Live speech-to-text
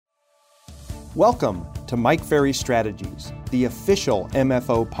Welcome to Mike Ferry Strategies, the official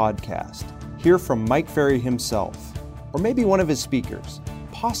MFO podcast. Hear from Mike Ferry himself, or maybe one of his speakers,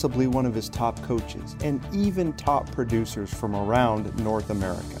 possibly one of his top coaches, and even top producers from around North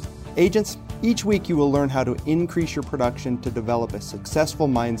America. Agents, each week you will learn how to increase your production to develop a successful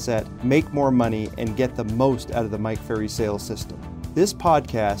mindset, make more money, and get the most out of the Mike Ferry sales system. This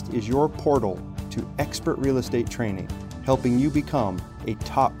podcast is your portal to expert real estate training, helping you become a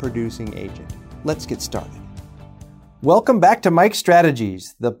top producing agent. Let's get started. Welcome back to Mike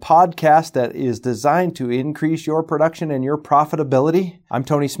Strategies, the podcast that is designed to increase your production and your profitability. I'm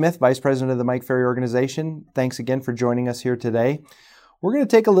Tony Smith, Vice President of the Mike Ferry Organization. Thanks again for joining us here today. We're going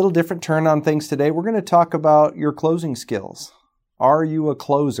to take a little different turn on things today. We're going to talk about your closing skills. Are you a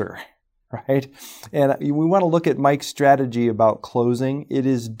closer? Right? And we want to look at Mike's strategy about closing. It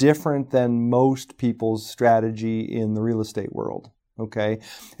is different than most people's strategy in the real estate world. Okay.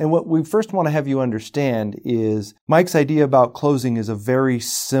 And what we first want to have you understand is Mike's idea about closing is a very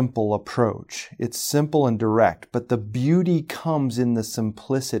simple approach. It's simple and direct, but the beauty comes in the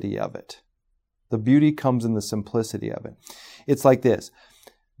simplicity of it. The beauty comes in the simplicity of it. It's like this.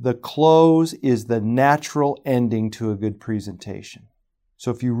 The close is the natural ending to a good presentation. So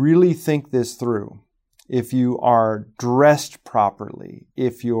if you really think this through, if you are dressed properly,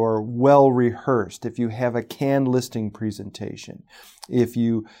 if you're well rehearsed, if you have a canned listing presentation, if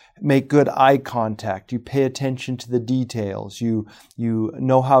you make good eye contact, you pay attention to the details, you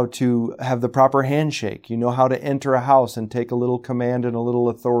know how to have the proper handshake, you know how to enter a house and take a little command and a little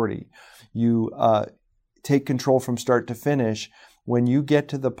authority, you take control from start to finish. When you get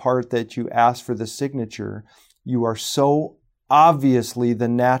to the part that you ask for the signature, you are so obviously the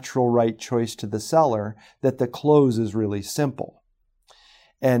natural right choice to the seller that the close is really simple.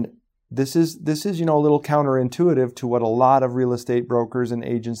 And this is a little counterintuitive to what a lot of real estate brokers and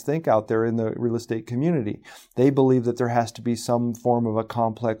agents think out there in the real estate community. They believe that there has to be some form of a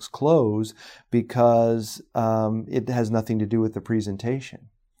complex close because it has nothing to do with the presentation.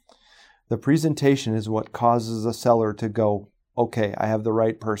 The presentation is what causes a seller to go, okay, I have the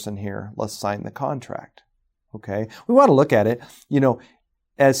right person here. Let's sign the contract. Okay, we want to look at it,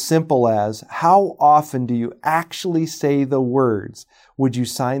 as simple as how often do you actually say the words, would you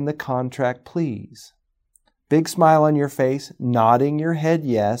sign the contract, please? Big smile on your face, nodding your head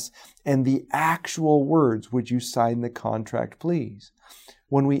yes, and the actual words, would you sign the contract, please?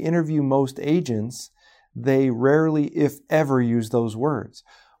 When we interview most agents, they rarely, if ever, use those words.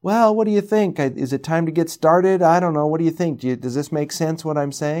 Well, what do you think? Is it time to get started? I don't know. What do you think? Does this make sense what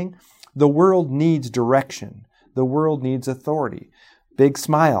I'm saying? The world needs direction. The world needs authority. Big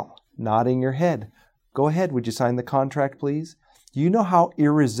smile, nodding your head. Go ahead, would you sign the contract, please? Do you know how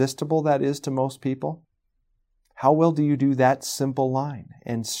irresistible that is to most people? How well do you do that simple line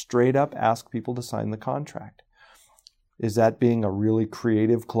and straight up ask people to sign the contract? Is that being a really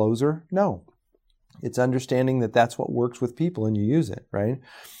creative closer? No. It's understanding that that's what works with people and you use it, right?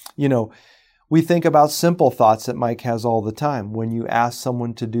 We think about simple thoughts that Mike has all the time. When you ask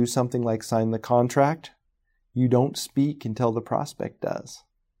someone to do something like sign the contract, you don't speak until the prospect does.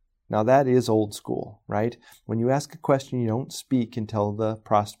 Now that is old school, right? When you ask a question, you don't speak until the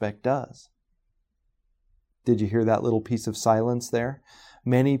prospect does. Did you hear that little piece of silence there?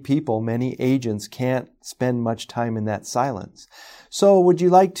 Many people, many agents can't spend much time in that silence. So would you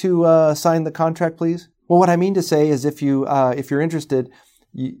like to sign the contract, please? Well, what I mean to say is if you're interested,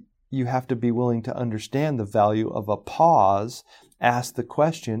 you have to be willing to understand the value of a pause, ask the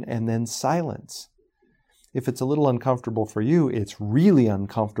question, and then silence. If it's a little uncomfortable for you, it's really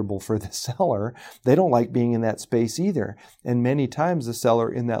uncomfortable for the seller. They don't like being in that space either. And many times the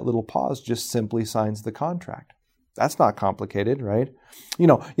seller in that little pause just simply signs the contract. That's not complicated, right?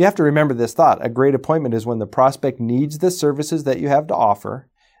 You have to remember this thought. A great appointment is when the prospect needs the services that you have to offer.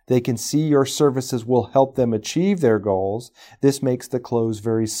 They can see your services will help them achieve their goals. This makes the close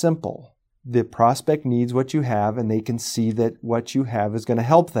very simple. The prospect needs what you have, and they can see that what you have is going to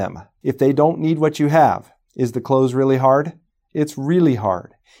help them. If they don't need what you have, is the close really hard? It's really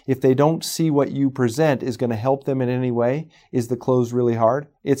hard. If they don't see what you present is going to help them in any way, is the close really hard?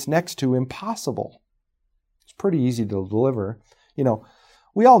 It's next to impossible. It's pretty easy to deliver.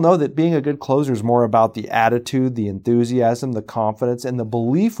 We all know that being a good closer is more about the attitude, the enthusiasm, the confidence, and the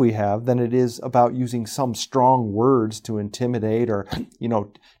belief we have than it is about using some strong words to intimidate or,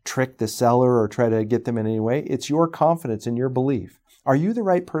 trick the seller or try to get them in any way. It's your confidence and your belief. Are you the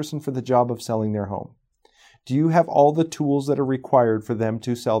right person for the job of selling their home? Do you have all the tools that are required for them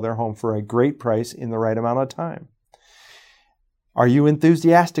to sell their home for a great price in the right amount of time? Are you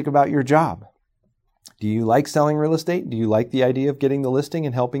enthusiastic about your job? Do you like selling real estate? Do you like the idea of getting the listing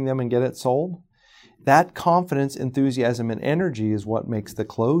and helping them and get it sold? That confidence, enthusiasm, and energy is what makes the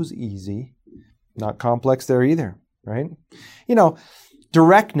close easy. Not complex there either, right?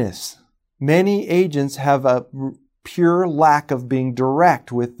 Directness. Many agents have a pure lack of being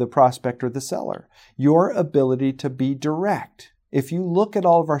direct with the prospect or the seller. Your ability to be direct. If you look at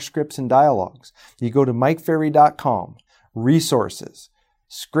all of our scripts and dialogues, you go to MikeFerry.com, resources,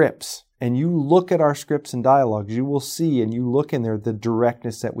 scripts, and you look at our scripts and dialogues, you will see and you look in there the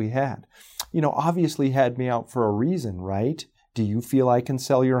directness that we had. Obviously had me out for a reason, right? Do you feel I can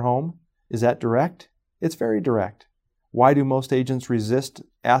sell your home? Is that direct? It's very direct. Why do most agents resist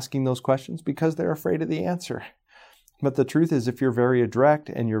asking those questions? Because they're afraid of the answer. But the truth is, if you're very direct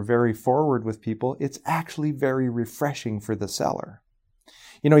and you're very forward with people, it's actually very refreshing for the seller.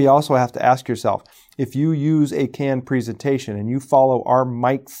 You also have to ask yourself, if you use a canned presentation and you follow our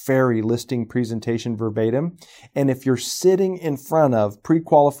Mike Ferry listing presentation verbatim, and if you're sitting in front of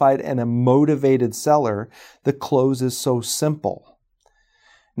pre-qualified and a motivated seller, the close is so simple.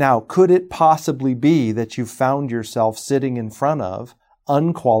 Now, could it possibly be that you found yourself sitting in front of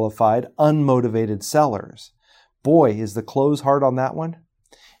unqualified, unmotivated sellers? Boy, is the close hard on that one?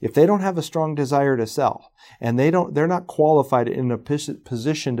 If they don't have a strong desire to sell and they're not qualified in a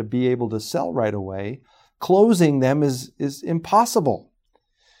position to be able to sell right away, closing them is impossible.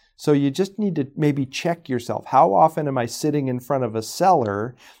 So you just need to maybe check yourself. How often am I sitting in front of a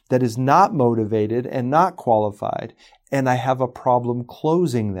seller that is not motivated and not qualified, and I have a problem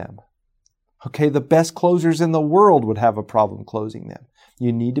closing them? Okay, the best closers in the world would have a problem closing them.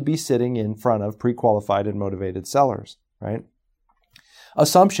 You need to be sitting in front of pre-qualified and motivated sellers, right?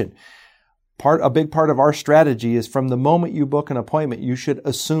 Assumption. A big part of our strategy is from the moment you book an appointment, you should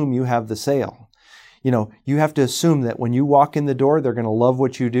assume you have the sale. You have to assume that when you walk in the door, they're going to love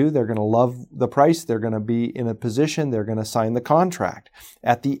what you do. They're going to love the price. They're going to be in a position. They're going to sign the contract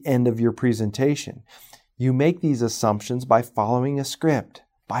at the end of your presentation. You make these assumptions by following a script,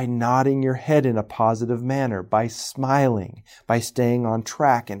 by nodding your head in a positive manner, by smiling, by staying on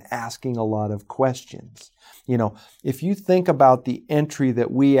track and asking a lot of questions. If you think about the entry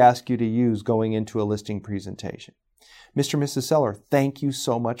that we ask you to use going into a listing presentation. Mr. and Mrs. Seller, thank you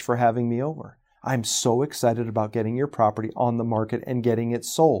so much for having me over. I'm so excited about getting your property on the market and getting it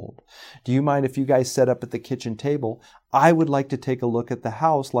sold. Do you mind if you guys set up at the kitchen table? I would like to take a look at the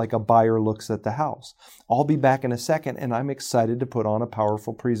house like a buyer looks at the house. I'll be back in a second, and I'm excited to put on a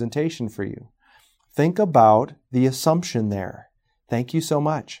powerful presentation for you. Think about the assumption there. Thank you so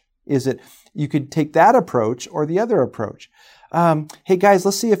much. You could take that approach or the other approach. Hey guys,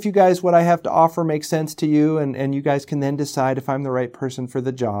 let's see if what I have to offer makes sense to you, and you guys can then decide if I'm the right person for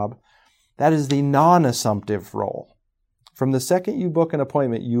the job. That is the non-assumptive role. From the second you book an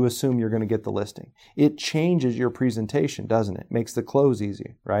appointment, you assume you're going to get the listing. It changes your presentation, doesn't it? Makes the close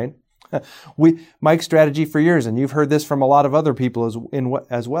easy, right? Mike's strategy for years, and you've heard this from a lot of other people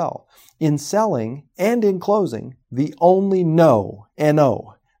as well. In selling and in closing, the only no,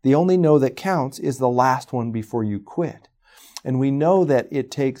 N-O, the only no that counts is the last one before you quit. And we know that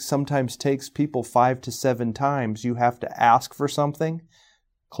it sometimes takes people 5 to 7 times you have to ask for something,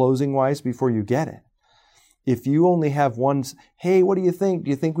 closing-wise, before you get it. If you only have one, hey, what do you think?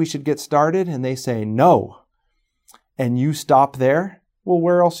 Do you think we should get started? And they say no, and you stop there, well,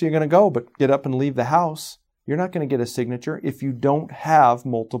 where else are you going to go but get up and leave the house? You're not going to get a signature if you don't have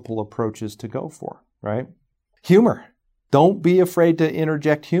multiple approaches to go for, right? Humor. Don't be afraid to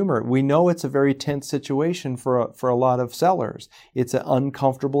interject humor. We know it's a very tense situation for a lot of sellers. It's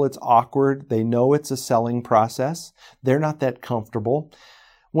uncomfortable. It's awkward. They know it's a selling process. They're not that comfortable.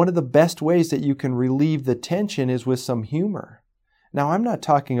 One of the best ways that you can relieve the tension is with some humor. Now, I'm not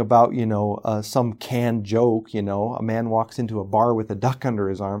talking about, some canned joke, a man walks into a bar with a duck under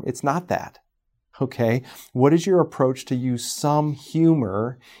his arm. It's not that. Okay, what is your approach to use some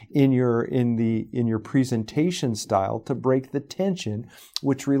humor in your presentation style to break the tension,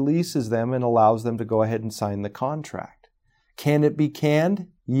 which releases them and allows them to go ahead and sign the contract? Can it be canned?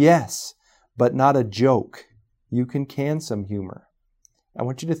 Yes, but not a joke. You can can some humor. I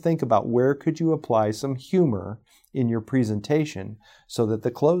want you to think about where could you apply some humor in your presentation so that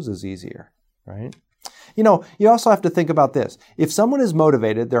the close is easier, right? You also have to think about this. If someone is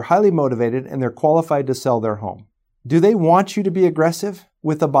motivated, they're highly motivated, and they're qualified to sell their home, do they want you to be aggressive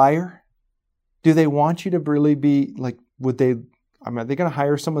with a buyer? Do they want you to really be like, are they going to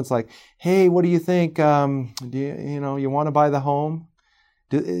hire someone that's like, hey, what do you think? You want to buy the home?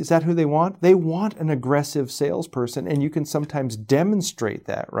 Is that who they want? They want an aggressive salesperson, and you can sometimes demonstrate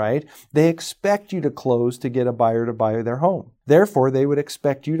that, right? They expect you to close to get a buyer to buy their home. Therefore, they would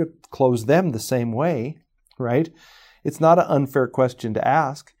expect you to close them the same way, right? It's not an unfair question to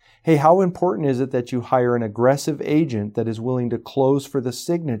ask. Hey, how important is it that you hire an aggressive agent that is willing to close for the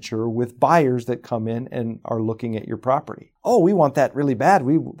signature with buyers that come in and are looking at your property? Oh, we want that really bad.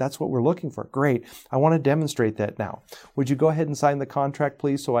 That's what we're looking for. Great. I want to demonstrate that now. Would you go ahead and sign the contract,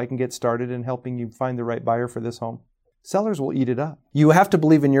 please, so I can get started in helping you find the right buyer for this home? Sellers will eat it up. You have to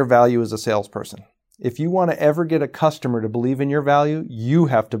believe in your value as a salesperson. If you want to ever get a customer to believe in your value, you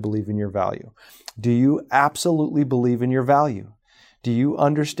have to believe in your value. Do you absolutely believe in your value? Do you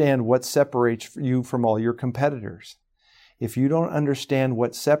understand what separates you from all your competitors? If you don't understand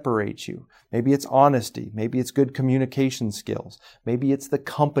what separates you, maybe it's honesty, maybe it's good communication skills, maybe it's the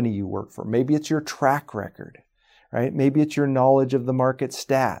company you work for, maybe it's your track record, right? Maybe it's your knowledge of the market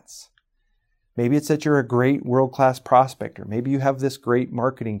stats. Maybe it's that you're a great world-class prospector. Maybe you have this great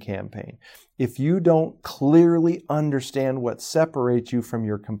marketing campaign. If you don't clearly understand what separates you from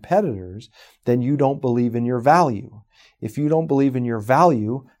your competitors, then you don't believe in your value. If you don't believe in your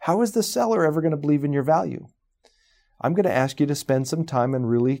value, how is the seller ever going to believe in your value? I'm going to ask you to spend some time and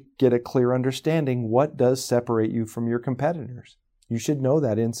really get a clear understanding. What does separate you from your competitors? You should know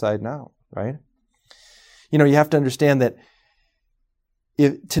that inside and out, right? You have to understand that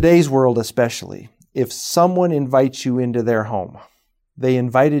today's world especially, if someone invites you into their home, they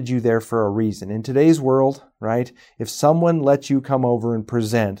invited you there for a reason. In today's world, right, if someone lets you come over and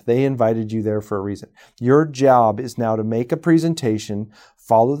present, they invited you there for a reason. Your job is now to make a presentation,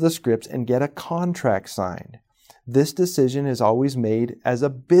 follow the scripts, and get a contract signed. This decision is always made as a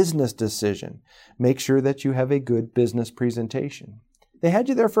business decision. Make sure that you have a good business presentation. They had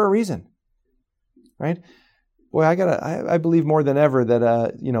you there for a reason, right? Boy, I believe more than ever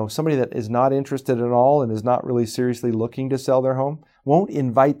that somebody that is not interested at all and is not really seriously looking to sell their home won't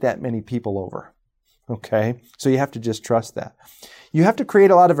invite that many people over. Okay? So you have to just trust that. You have to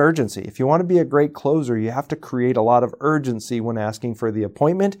create a lot of urgency. If you want to be a great closer, you have to create a lot of urgency when asking for the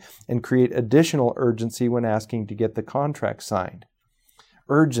appointment and create additional urgency when asking to get the contract signed.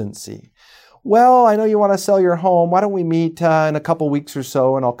 Urgency. Well, I know you want to sell your home. Why don't we meet in a couple weeks or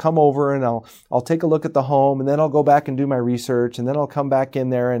so, and I'll come over and I'll take a look at the home, and then I'll go back and do my research, and then I'll come back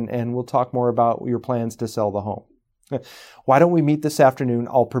in there and we'll talk more about your plans to sell the home. Why don't we meet this afternoon?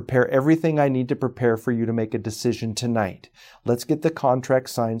 I'll prepare everything I need to prepare for you to make a decision tonight. Let's get the contract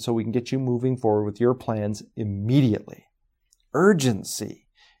signed so we can get you moving forward with your plans immediately. Urgency.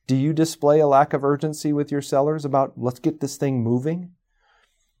 Do you display a lack of urgency with your sellers about let's get this thing moving?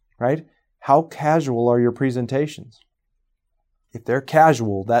 Right? How casual are your presentations? If they're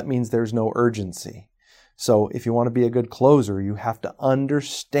casual, that means there's no urgency. So if you want to be a good closer, you have to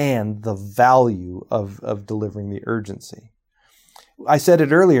understand the value of delivering the urgency. I said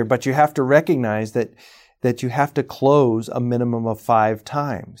it earlier, but you have to recognize that you have to close a minimum of 5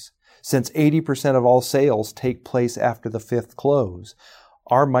 times. Since 80% of all sales take place after the 5th close,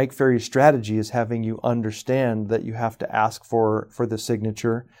 our Mike Ferry strategy is having you understand that you have to ask for the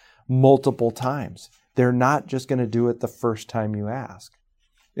signature multiple times. They're not just going to do it the first time you ask.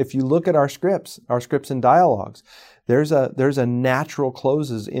 If you look at our scripts and dialogues, there's a natural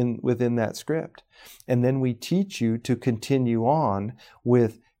closes within that script. And then we teach you to continue on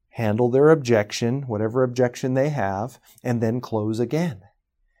with handle their objection, whatever objection they have, and then close again.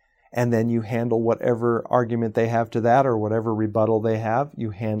 And then you handle whatever argument they have to that or whatever rebuttal they have.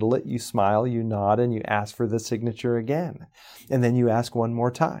 You handle it, you smile, you nod, and you ask for the signature again. And then you ask one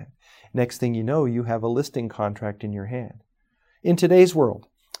more time. Next thing you know, you have a listing contract in your hand. In today's world,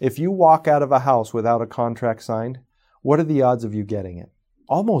 if you walk out of a house without a contract signed, what are the odds of you getting it?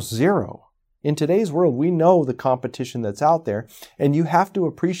 Almost zero. In today's world, we know the competition that's out there, and you have to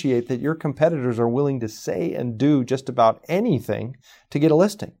appreciate that your competitors are willing to say and do just about anything to get a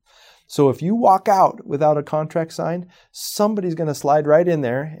listing. So if you walk out without a contract signed, somebody's going to slide right in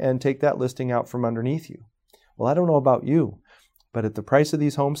there and take that listing out from underneath you. Well, I don't know about you, but at the price of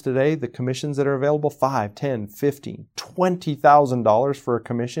these homes today, the commissions that are available, $5,000, $10,000, $15,000, $20,000 for a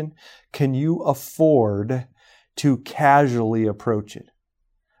commission, can you afford to casually approach it?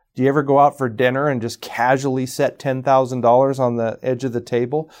 Do you ever go out for dinner and just casually set $10,000 on the edge of the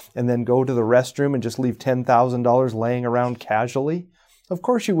table and then go to the restroom and just leave $10,000 laying around casually? Of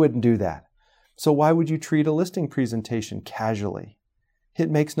course you wouldn't do that. So why would you treat a listing presentation casually? It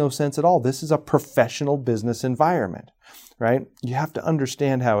makes no sense at all. This is a professional business environment, right? You have to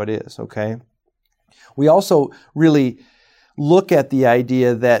understand how it is, okay? We also really look at the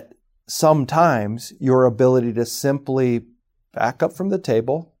idea that sometimes your ability to simply back up from the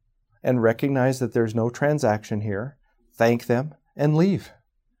table and recognize that there's no transaction here, thank them, and leave.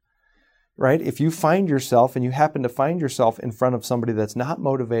 Right? If you find yourself and you happen to find yourself in front of somebody that's not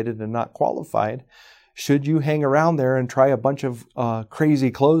motivated and not qualified, should you hang around there and try a bunch of crazy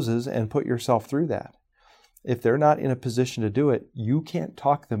closes and put yourself through that? If they're not in a position to do it, you can't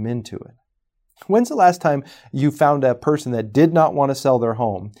talk them into it. When's the last time you found a person that did not want to sell their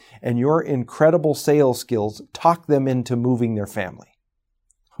home and your incredible sales skills talked them into moving their family?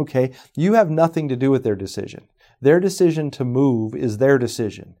 Okay, you have nothing to do with their decision. Their decision to move is their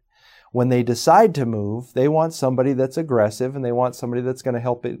decision. When they decide to move, they want somebody that's aggressive and they want somebody that's going to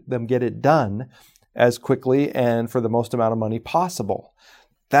help them get it done as quickly and for the most amount of money possible.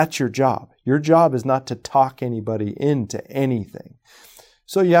 That's your job. Your job is not to talk anybody into anything.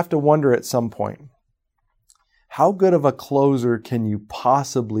 So you have to wonder at some point, how good of a closer can you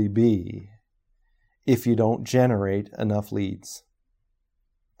possibly be if you don't generate enough leads?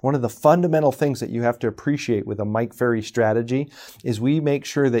 One of the fundamental things that you have to appreciate with a Mike Ferry strategy is we make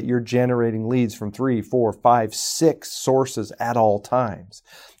sure that you're generating leads from 3, 4, 5, 6 sources at all times.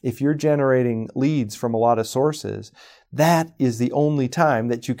 If you're generating leads from a lot of sources, that is the only time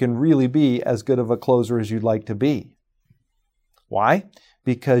that you can really be as good of a closer as you'd like to be. Why?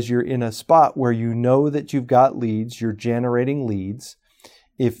 Because you're in a spot where you know that you've got leads, you're generating leads.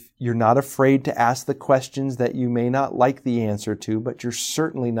 If you're not afraid to ask the questions that you may not like the answer to, but you're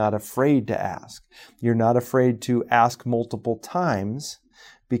certainly not afraid to ask. You're not afraid to ask multiple times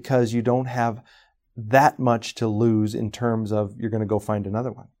because you don't have that much to lose in terms of you're going to go find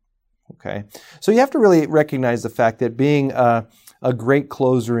another one. Okay? So you have to really recognize the fact that being a great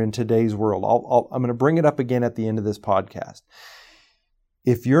closer in today's world, I'm going to bring it up again at the end of this podcast.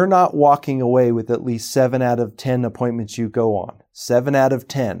 If you're not walking away with at least 7 out of 10 appointments you go on, 7 out of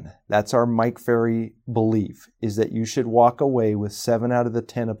 10, that's our Mike Ferry belief, is that you should walk away with 7 out of the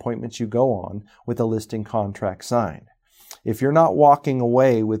 10 appointments you go on with a listing contract signed. If you're not walking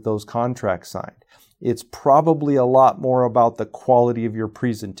away with those contracts signed, it's probably a lot more about the quality of your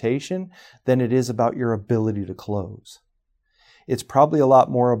presentation than it is about your ability to close. It's probably a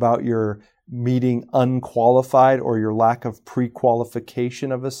lot more about your meeting unqualified or your lack of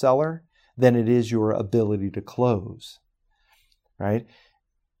pre-qualification of a seller than it is your ability to close, right?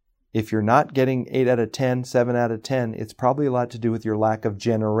 If you're not getting 8 out of 10, 7 out of 10, it's probably a lot to do with your lack of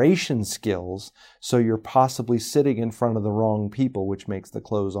generation skills, so you're possibly sitting in front of the wrong people, which makes the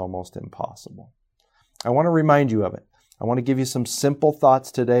close almost impossible. I want to remind you of it. I want to give you some simple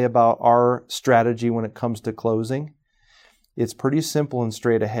thoughts today about our strategy when it comes to closing. It's pretty simple and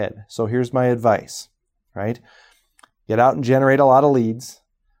straight ahead. So here's my advice, right? Get out and generate a lot of leads,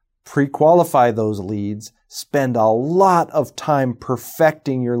 pre-qualify those leads, spend a lot of time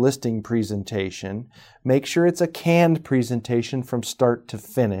perfecting your listing presentation, make sure it's a canned presentation from start to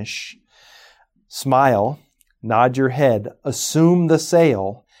finish, smile, nod your head, assume the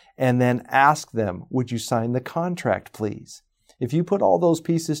sale, and then ask them, would you sign the contract, please? If you put all those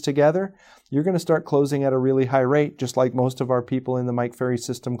pieces together, you're going to start closing at a really high rate, just like most of our people in the Mike Ferry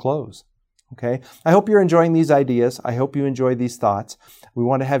system close. Okay? I hope you're enjoying these ideas. I hope you enjoy these thoughts. We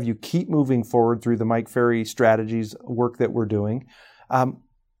want to have you keep moving forward through the Mike Ferry strategies work that we're doing.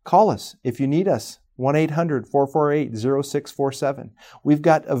 Call us if you need us. 1-800-448-0647. We've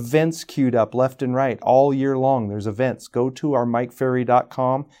got events queued up left and right all year long. There's events. Go to our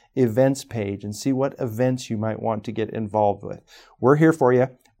MikeFerry.com events page and see what events you might want to get involved with. We're here for you.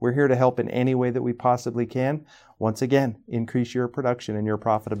 We're here to help in any way that we possibly can. Once again, increase your production and your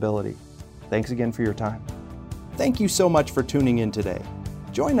profitability. Thanks again for your time. Thank you so much for tuning in today.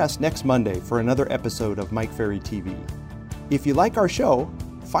 Join us next Monday for another episode of Mike Ferry TV. If you like our show,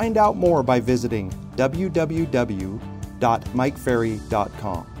 find out more by visiting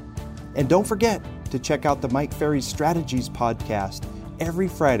www.mikeferry.com. And don't forget to check out the Mike Ferry Strategies podcast every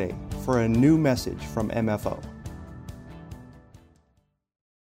Friday for a new message from MFO.